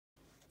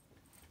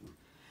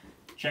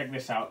Check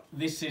this out.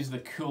 This is the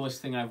coolest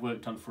thing I've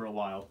worked on for a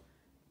while.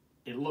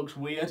 It looks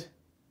weird.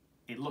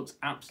 It looks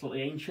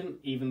absolutely ancient,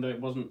 even though it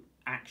wasn't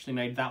actually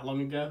made that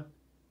long ago.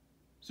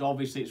 So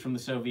obviously it's from the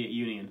Soviet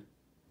Union.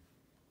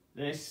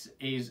 This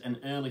is an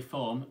early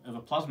form of a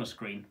plasma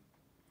screen.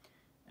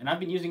 And I've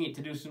been using it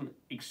to do some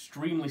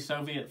extremely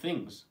Soviet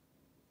things.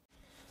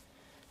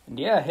 And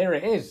yeah, here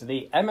it is,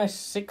 the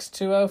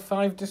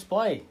MS6205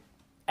 display.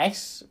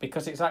 S,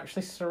 because it's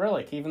actually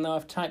Cyrillic, even though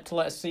I've typed a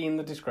letter C in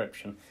the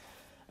description.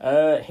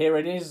 Here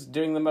it is,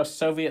 doing the most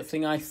Soviet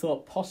thing I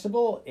thought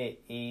possible.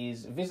 It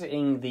is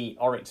visiting the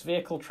Oryx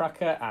vehicle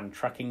tracker and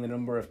tracking the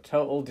number of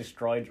total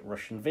destroyed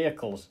Russian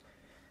vehicles.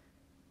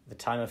 The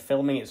time of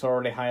filming, it's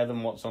already higher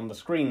than what's on the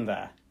screen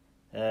there.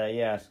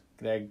 Yeah,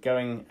 they're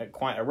going at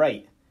quite a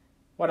rate.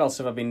 What else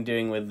have I been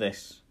doing with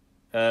this?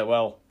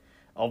 Well,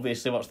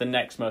 obviously, what's the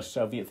next most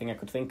Soviet thing I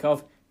could think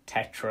of?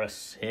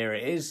 Tetris. Here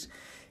it is.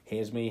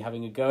 Here's me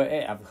having a go at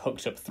it. I've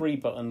hooked up 3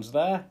 buttons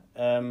there.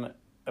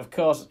 Of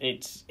course,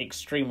 it's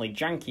extremely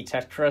janky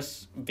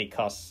Tetris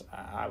because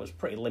I was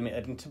pretty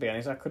limited, and to be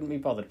honest, I couldn't be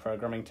bothered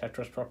programming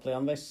Tetris properly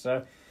on this,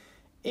 so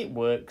it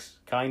works,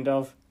 kind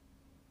of,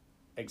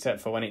 except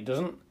for when it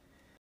doesn't.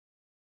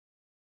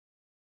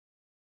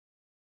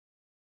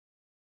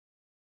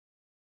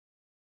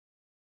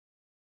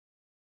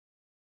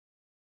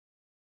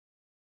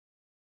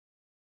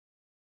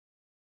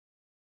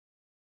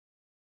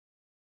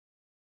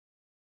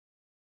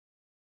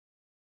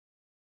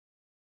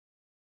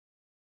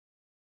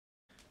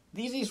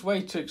 The easiest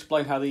way to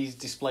explain how these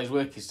displays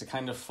work is to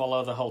kind of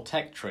follow the whole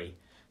tech tree.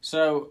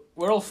 So,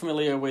 we're all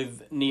familiar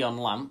with neon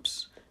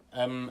lamps.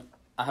 I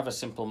have a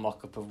simple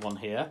mock-up of one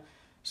here.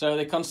 So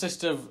they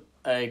consist of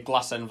a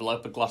glass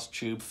envelope, a glass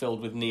tube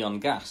filled with neon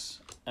gas.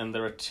 And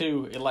there are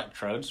 2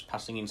 electrodes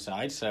passing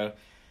inside. So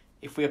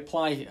if we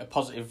apply a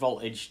positive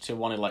voltage to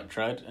one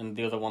electrode and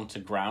the other one to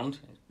ground,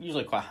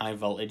 usually quite high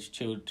voltage,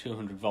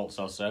 200 volts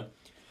or so,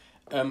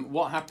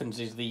 what happens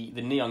is the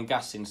neon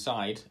gas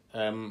inside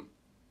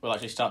will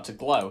actually start to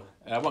glow.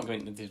 I won't go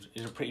into this.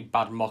 There's a pretty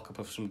bad mock-up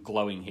of some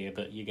glowing here,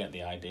 but you get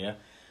the idea.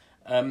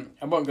 I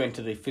won't go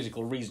into the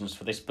physical reasons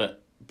for this,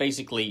 but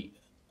basically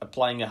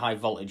applying a high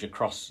voltage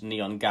across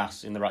neon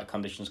gas in the right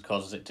conditions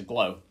causes it to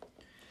glow.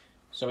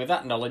 So with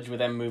that knowledge, we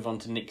then move on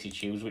to Nixie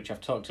tubes, which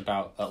I've talked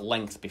about at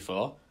length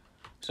before.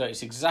 So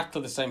it's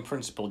exactly the same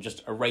principle,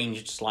 just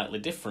arranged slightly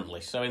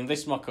differently. So in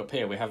this mock-up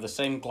here, we have the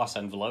same glass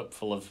envelope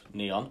full of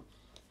neon.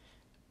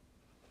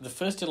 The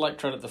first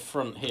electrode at the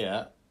front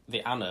here,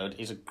 the anode,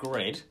 is a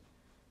grid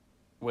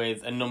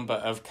with a number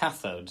of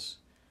cathodes,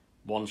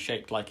 one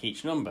shaped like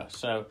each number.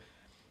 So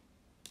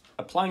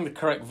applying the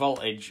correct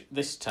voltage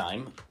this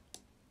time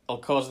will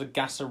cause the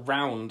gas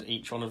around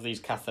each one of these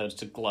cathodes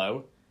to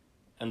glow,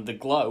 and the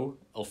glow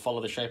will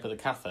follow the shape of the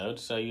cathode,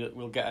 so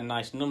we'll get a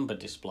nice number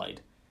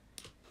displayed.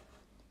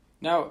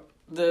 Now,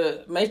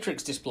 the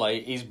matrix display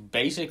is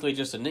basically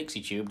just a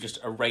Nixie tube, just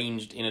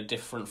arranged in a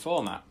different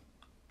format.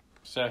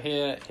 So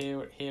here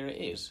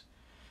it is.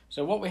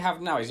 So what we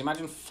have now is,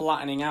 imagine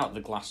flattening out the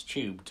glass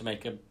tube to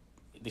make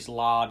this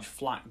large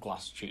flat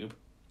glass tube.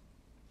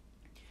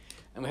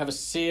 And we have a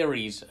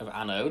series of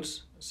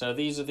anodes. So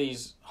these are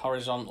these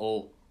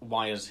horizontal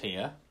wires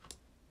here.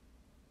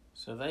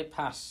 So they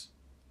pass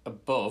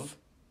above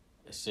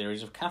a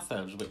series of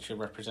cathodes, which are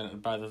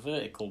represented by the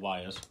vertical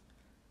wires.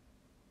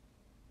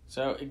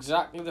 So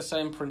exactly the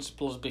same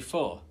principle as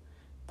before.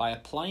 By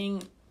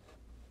applying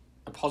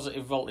a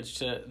positive voltage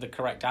to the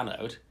correct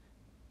anode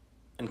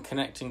and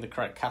connecting the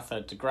correct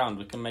cathode to ground,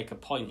 we can make a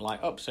point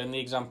light up. So in the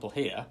example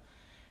here,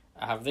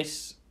 I have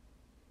this,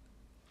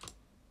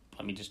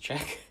 let me just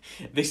check,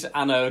 this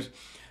anode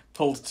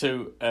pulled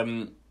to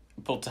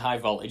high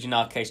voltage, in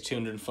our case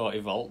 240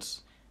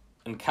 volts,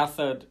 and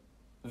cathode,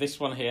 this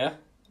one here,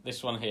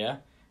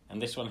 and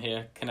this one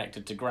here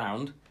connected to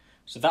ground.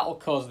 So that will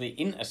cause the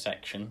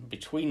intersection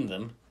between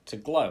them to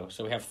glow.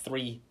 So we have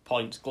 3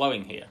 points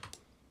glowing here.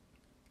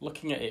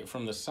 Looking at it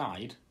from the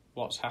side,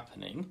 what's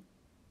happening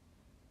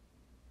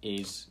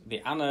is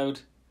the anode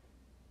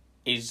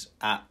is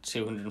at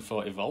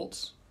 240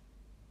 volts.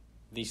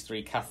 These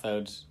 3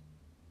 cathodes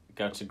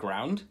go to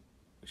ground,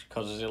 which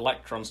causes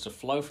electrons to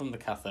flow from the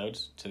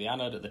cathodes to the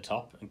anode at the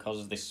top and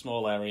causes this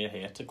small area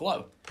here to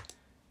glow.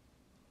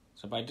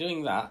 So by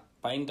doing that,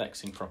 by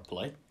indexing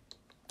properly,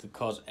 we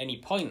cause any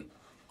point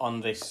on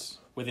this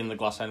within the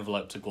glass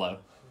envelope to glow.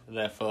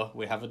 Therefore,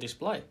 we have a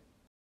display.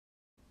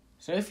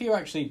 So if you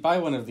actually buy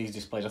one of these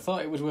displays, I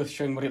thought it was worth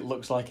showing what it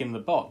looks like in the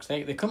box.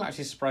 They come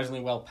actually surprisingly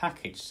well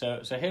packaged.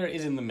 So here it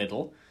is in the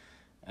middle,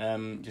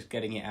 just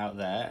getting it out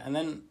there. And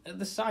then at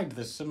the side,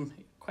 there's some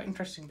quite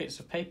interesting bits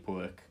of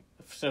paperwork.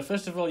 So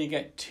first of all, you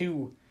get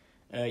 2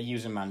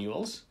 user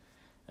manuals.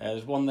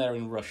 There's one there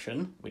in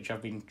Russian, which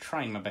I've been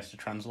trying my best to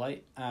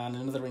translate, and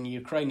another in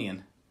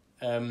Ukrainian.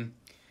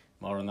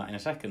 More on that in a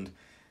second.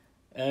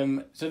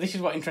 So this is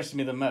what interested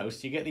me the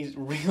most. You get these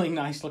really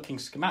nice looking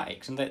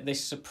schematics, and they're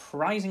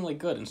surprisingly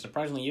good and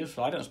surprisingly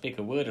useful. I don't speak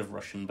a word of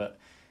Russian, but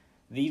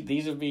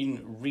these have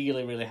been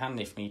really, really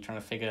handy for me trying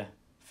to figure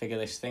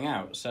this thing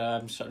out. So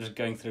I'm sort of just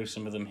going through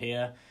some of them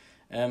here.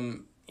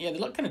 Yeah, they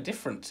look kind of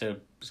different to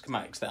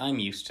schematics that I'm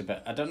used to,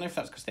 but I don't know if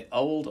that's because they're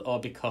old or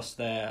because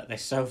they're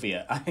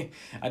Soviet.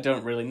 I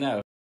don't really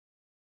know.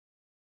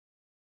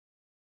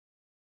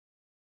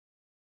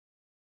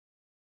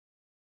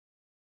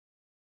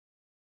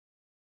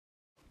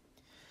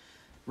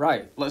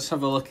 Right, let's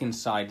have a look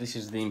inside. This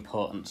is the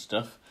important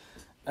stuff.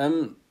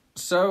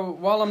 So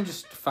while I'm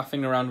just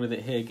faffing around with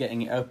it here,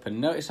 getting it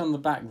open, notice on the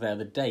back there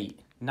the date,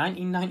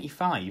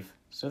 1995.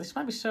 So this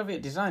might be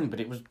Soviet design, but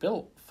it was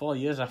built 4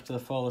 years after the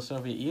fall of the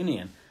Soviet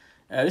Union.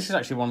 This is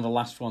actually one of the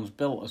last ones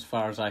built, as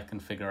far as I can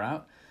figure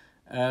out.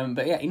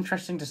 But yeah,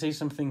 interesting to see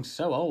something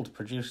so old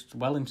produced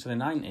well into the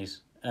 90s.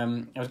 I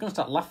was going to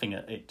start laughing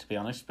at it, to be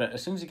honest, but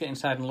as soon as you get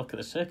inside and look at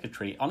the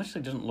circuitry, it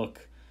honestly doesn't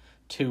look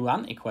too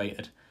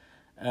antiquated.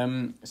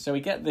 So we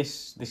get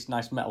this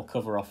nice metal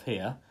cover off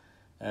here.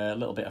 A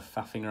little bit of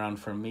faffing around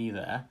from me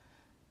there.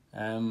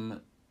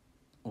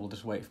 We'll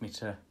just wait for me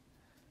to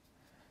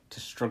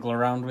struggle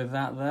around with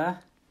that there.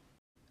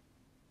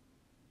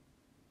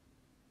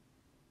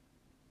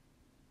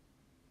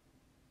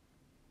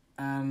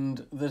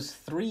 And there's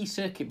 3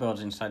 circuit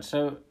boards inside,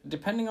 so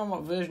depending on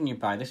what version you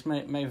buy, this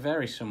may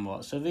vary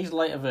somewhat. So these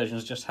later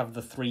versions just have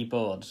the 3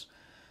 boards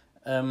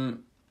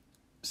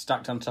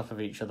stacked on top of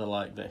each other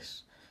like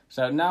this.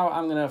 So now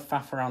I'm going to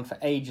faff around for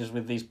ages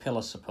with these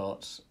pillar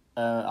supports.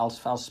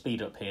 I'll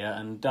speed up here,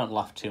 and don't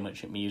laugh too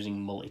much at me using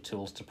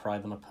multi-tools to pry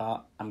them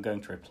apart. I'm going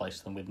to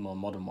replace them with more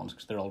modern ones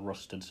because they're all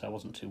rusted, so I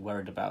wasn't too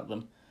worried about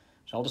them.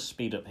 So I'll just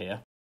speed up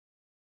here.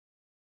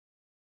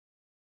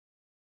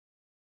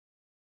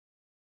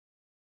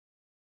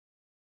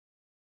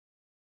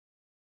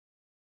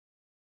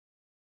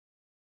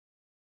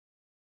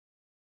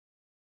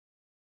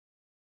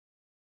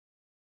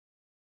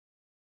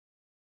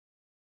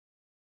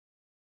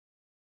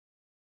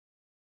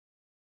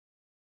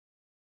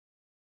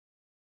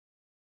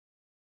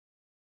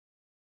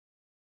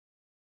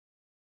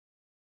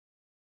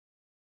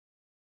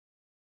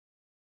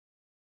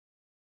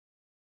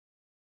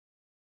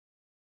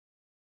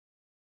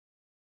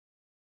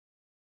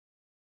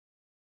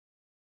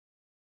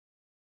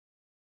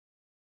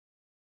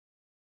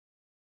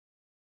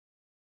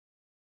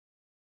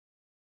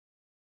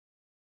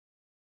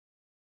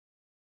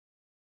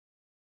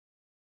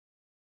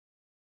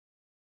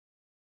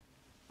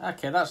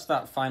 Okay, that's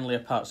that finally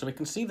apart. So we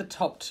can see the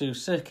top 2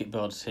 circuit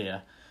boards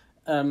here,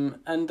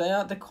 and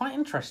they're quite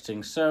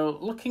interesting. So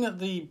looking at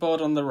the board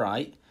on the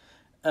right,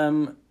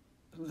 I'm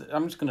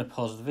just going to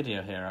pause the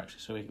video here actually,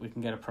 so we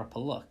can get a proper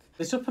look.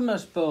 This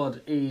uppermost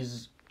board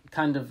is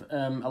kind of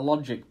a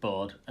logic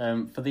board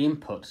for the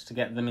inputs to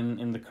get them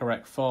in the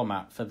correct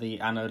format for the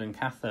anode and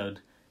cathode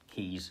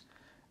keys.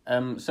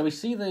 So we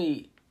see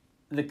the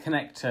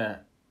connector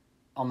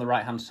on the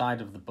right hand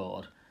side of the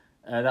board.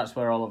 That's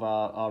where all of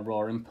our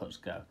raw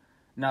inputs go.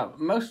 Now,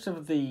 most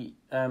of the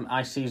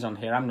ICs on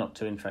here I'm not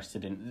too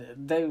interested in.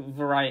 They're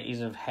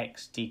varieties of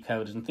hex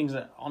decoders and things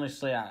that,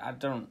 honestly, I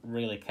don't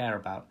really care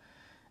about.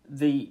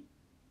 The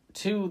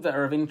 2 that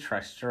are of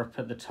interest are up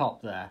at the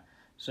top there.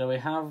 So we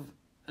have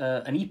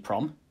an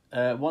EEPROM,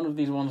 one of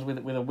these ones with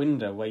a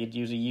window where you'd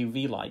use a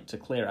UV light to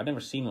clear it. I've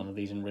never seen one of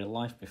these in real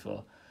life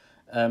before.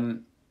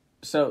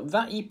 So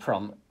that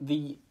EEPROM,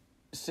 the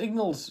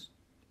signals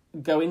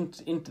go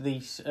into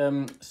these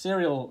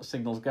serial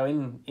signals go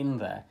in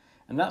there,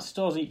 and that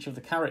stores each of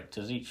the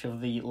characters, each of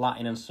the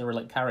Latin and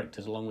Cyrillic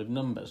characters, along with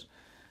numbers.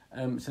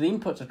 So the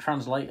inputs are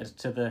translated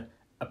to the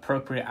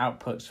appropriate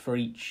outputs for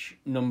each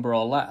number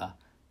or letter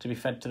to be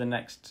fed to the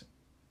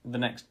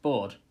next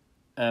board,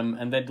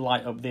 and they'd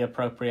light up the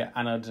appropriate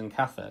anodes and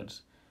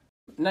cathodes.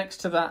 Next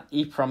to that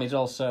EEPROM is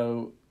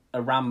also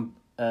a RAM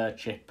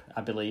chip,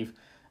 I believe.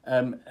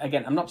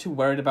 Again, I'm not too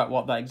worried about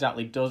what that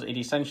exactly does. It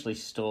essentially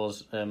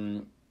stores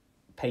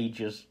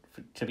pages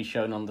to be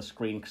shown on the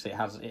screen because it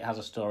has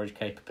a storage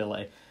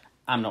capability.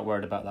 I'm not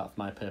worried about that for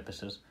my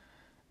purposes.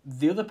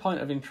 The other point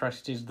of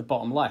interest is the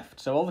bottom left.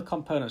 So all the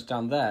components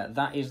down there,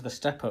 that is the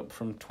step up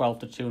from 12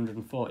 to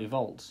 240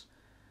 volts.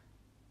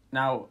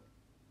 Now,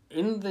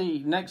 in the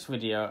next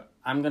video,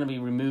 I'm going to be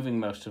removing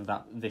most of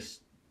this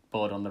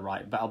board on the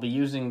right, but I'll be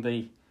using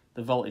the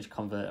voltage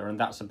converter, and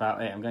that's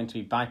about it. I'm going to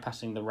be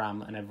bypassing the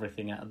RAM and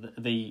everything,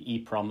 the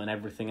EEPROM and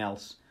everything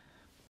else.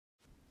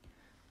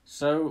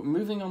 So,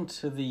 moving on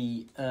to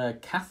the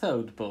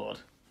cathode board.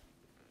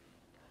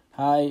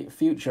 Hi,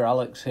 future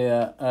Alex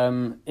here.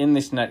 In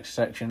this next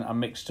section, I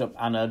mixed up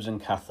anodes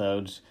and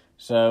cathodes.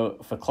 So,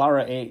 for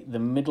clarity, the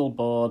middle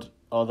board,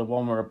 or the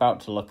one we're about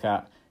to look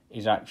at,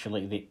 is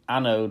actually the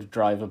anode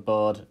driver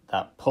board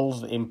that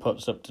pulls the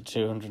inputs up to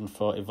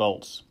 240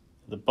 volts.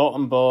 The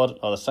bottom board,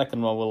 or the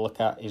second one we'll look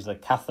at, is the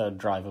cathode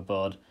driver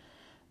board.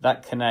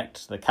 That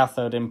connects the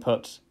cathode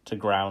inputs to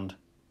ground.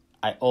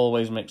 I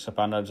always mix up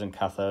anodes and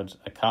cathodes.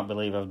 I can't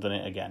believe I've done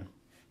it again.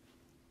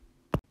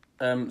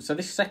 So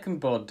this second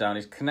board down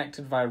is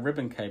connected via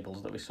ribbon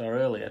cables that we saw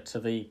earlier to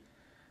the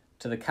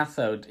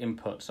cathode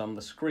inputs on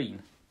the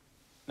screen.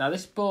 Now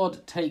this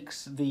board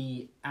takes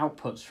the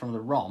outputs from the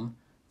ROM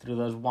through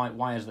those white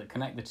wires that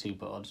connect the 2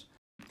 boards.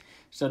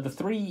 So the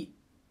 3,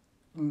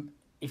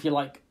 if you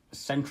like,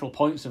 central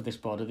points of this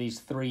board are these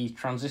 3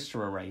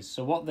 transistor arrays.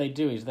 So what they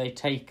do is they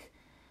take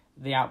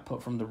the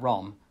output from the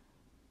ROM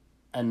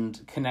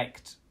and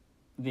connect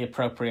the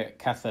appropriate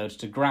cathodes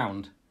to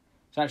ground.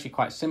 It's actually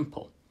quite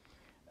simple.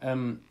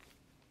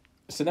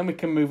 So then we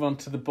can move on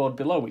to the board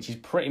below, which is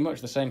pretty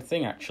much the same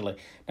thing, actually.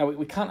 Now,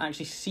 we can't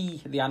actually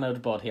see the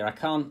anode board here. I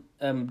can't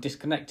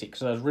disconnect it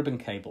because of those ribbon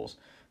cables.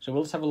 So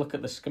we'll just have a look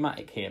at the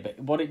schematic here. But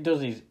what it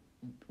does is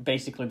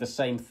basically the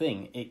same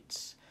thing.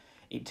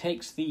 It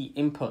takes the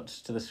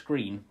inputs to the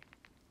screen,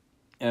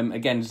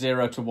 again,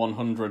 0 to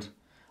 100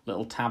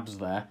 little tabs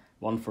there,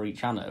 one for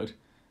each anode,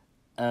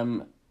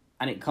 and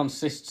it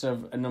consists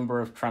of a number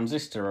of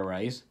transistor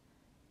arrays,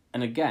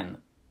 and again,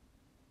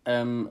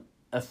 a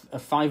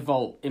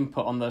 5-volt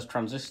input on those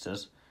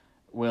transistors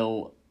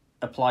will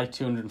apply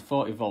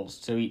 240 volts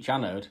to each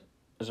anode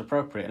as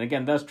appropriate. And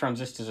again, those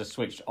transistors are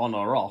switched on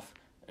or off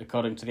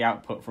according to the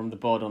output from the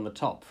board on the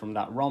top, from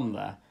that ROM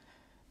there.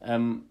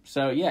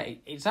 So yeah,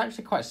 it's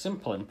actually quite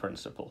simple in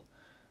principle.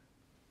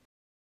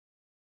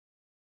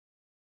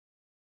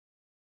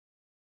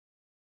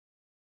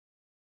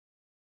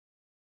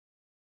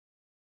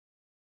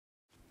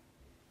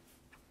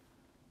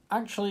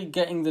 Actually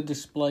getting the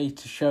display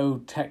to show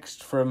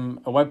text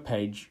from a web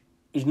page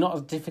is not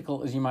as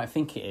difficult as you might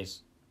think it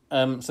is.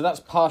 So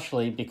that's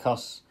partially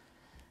because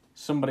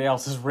somebody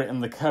else has written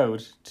the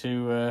code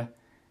to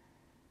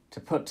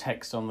put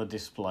text on the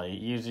display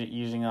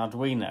using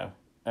Arduino.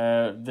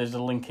 There's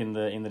a link in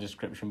the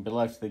description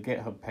below to the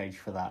GitHub page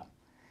for that.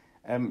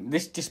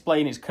 This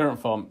display in its current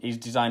form is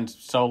designed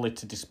solely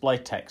to display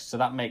text, so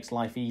that makes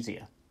life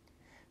easier.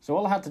 So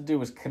all I had to do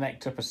was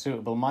connect up a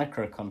suitable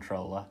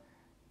microcontroller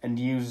and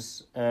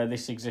use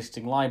this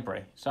existing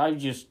library. So I've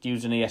just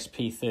used an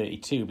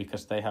ESP32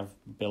 because they have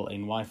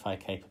built-in Wi-Fi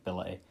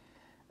capability.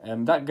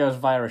 That goes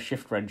via a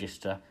shift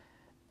register,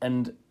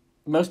 and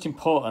most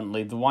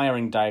importantly, the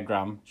wiring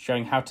diagram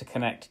showing how to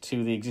connect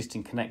to the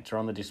existing connector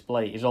on the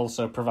display is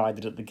also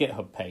provided at the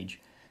GitHub page.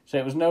 So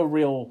it was no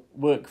real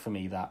work for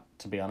me, that,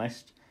 to be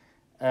honest.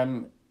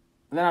 Then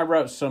I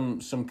wrote some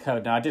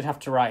code. Now, I did have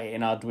to write it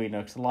in Arduino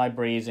because the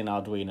library is in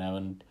Arduino,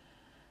 and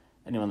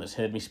anyone that's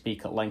heard me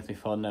speak at length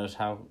before knows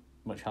how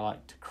much I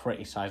like to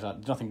criticise that.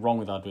 There's nothing wrong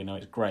with Arduino,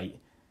 it's great.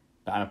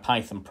 But I'm a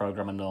Python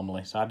programmer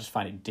normally, so I just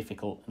find it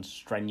difficult and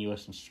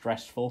strenuous and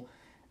stressful.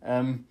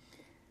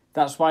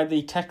 That's why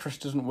the Tetris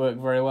doesn't work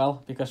very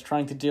well, because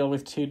trying to deal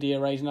with 2D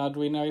arrays in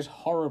Arduino is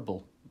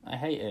horrible. I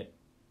hate it.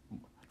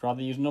 I'd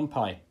rather use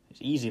NumPy. It's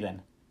easy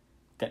then.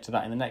 Get to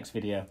that in the next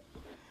video.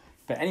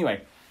 But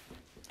anyway,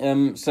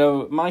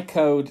 so my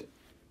code,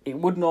 it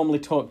would normally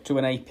talk to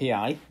an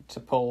API to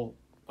pull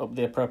up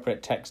the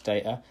appropriate text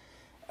data.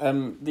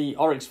 The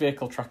Oryx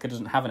vehicle tracker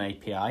doesn't have an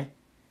API,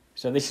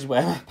 so this is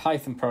where the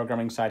Python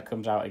programming side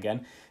comes out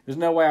again. There's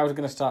no way I was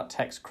going to start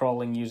text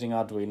crawling using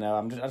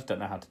Arduino. I just don't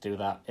know how to do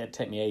that. It'd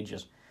take me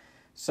ages.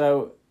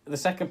 So the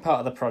second part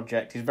of the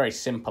project is very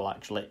simple,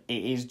 actually.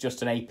 It is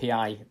just an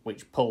API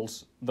which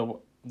pulls the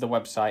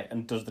website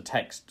and does the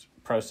text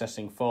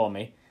processing for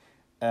me.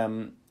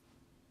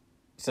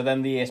 So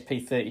then the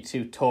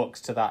ESP32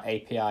 talks to that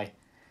API,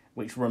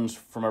 which runs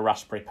from a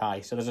Raspberry Pi.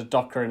 So there's a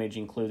Docker image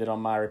included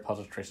on my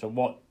repository. So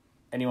what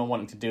anyone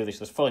wanting to do this,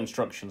 there's full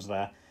instructions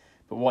there.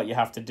 But what you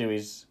have to do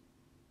is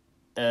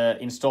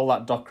install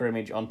that Docker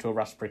image onto a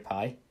Raspberry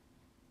Pi.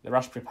 The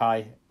Raspberry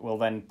Pi will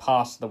then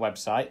parse the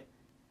website,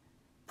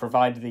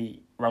 provide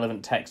the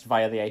relevant text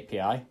via the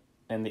API,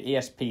 and the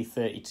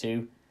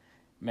ESP32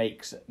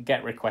 makes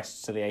GET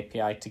requests to the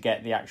API to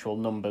get the actual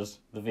numbers,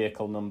 the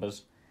vehicle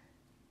numbers.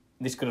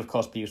 This could, of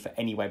course, be used for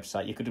any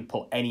website. You could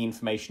pull any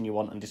information you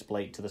want and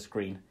display it to the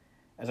screen.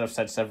 As I've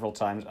said several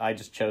times, I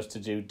just chose to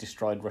do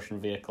destroyed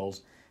Russian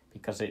vehicles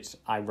because it's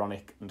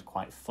ironic and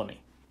quite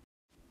funny.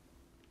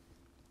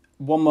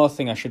 One more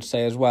thing I should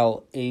say as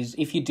well is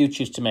if you do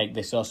choose to make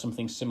this or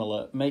something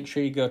similar, make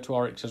sure you go to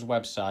Oryx's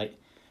website,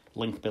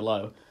 link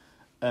below,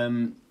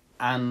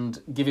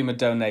 and give him a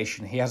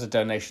donation. He has a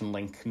donation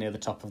link near the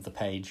top of the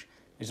page.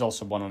 There's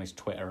also one on his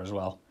Twitter as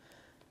well.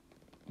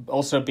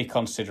 Also be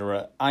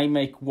considerate. I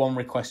make one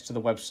request to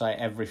the website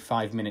every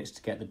 5 minutes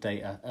to get the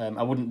data.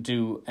 I wouldn't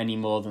do any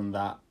more than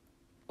that.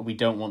 We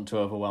don't want to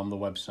overwhelm the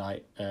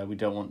website. We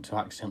don't want to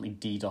accidentally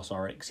DDoS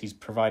Oryx. He's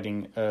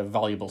providing a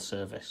valuable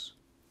service.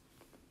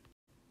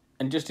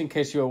 And just in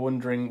case you were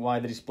wondering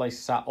why the display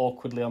sat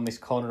awkwardly on this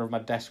corner of my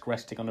desk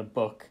resting on a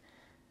book,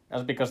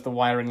 that's because the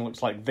wiring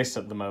looks like this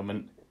at the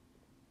moment.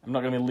 I'm not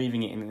going to be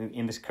leaving it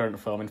in this current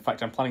form. In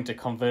fact, I'm planning to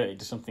convert it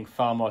to something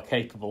far more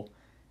capable.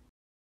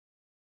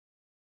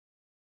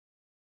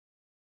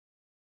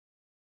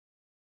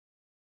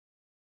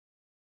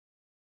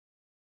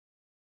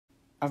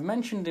 I've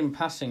mentioned in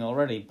passing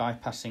already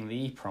bypassing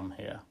the EEPROM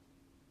here,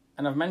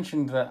 and I've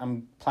mentioned that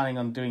I'm planning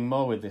on doing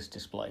more with this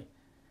display.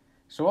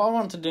 So what I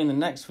want to do in the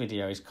next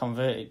video is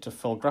convert it to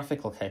full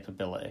graphical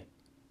capability.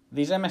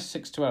 These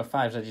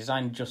MS6205s are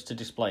designed just to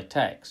display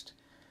text.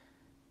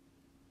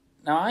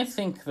 Now I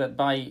think that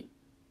by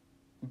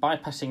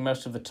bypassing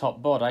most of the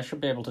top board I should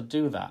be able to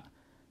do that.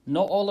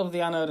 Not all of the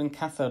anode and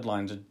cathode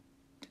lines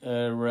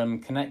are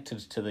connected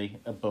to the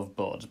above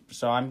board,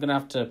 so I'm going to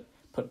have to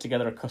put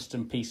together a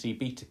custom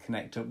PCB to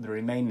connect up the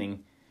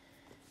remaining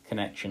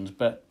connections,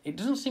 but it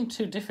doesn't seem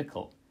too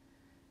difficult.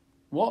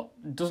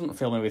 What doesn't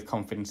fill me with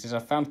confidence is I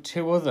found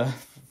two other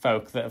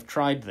folk that have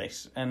tried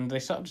this, and they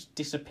sort of just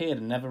disappeared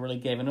and never really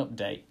gave an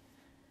update.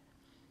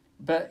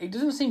 But it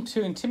doesn't seem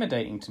too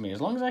intimidating to me.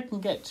 As long as I can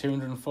get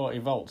 240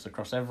 volts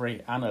across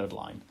every anode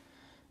line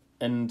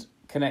and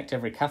connect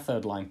every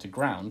cathode line to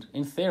ground,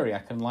 in theory I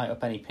can light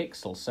up any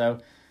pixel. So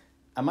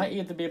I might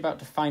either be about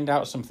to find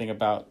out something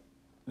about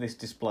this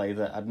display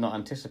that I'd not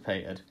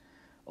anticipated,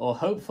 or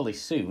hopefully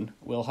soon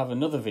we'll have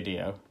another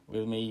video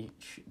with me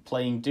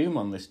playing Doom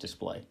on this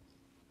display.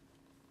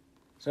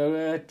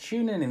 So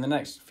tune in the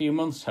next few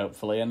months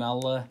hopefully, and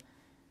I'll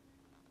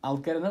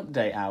get an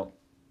update out.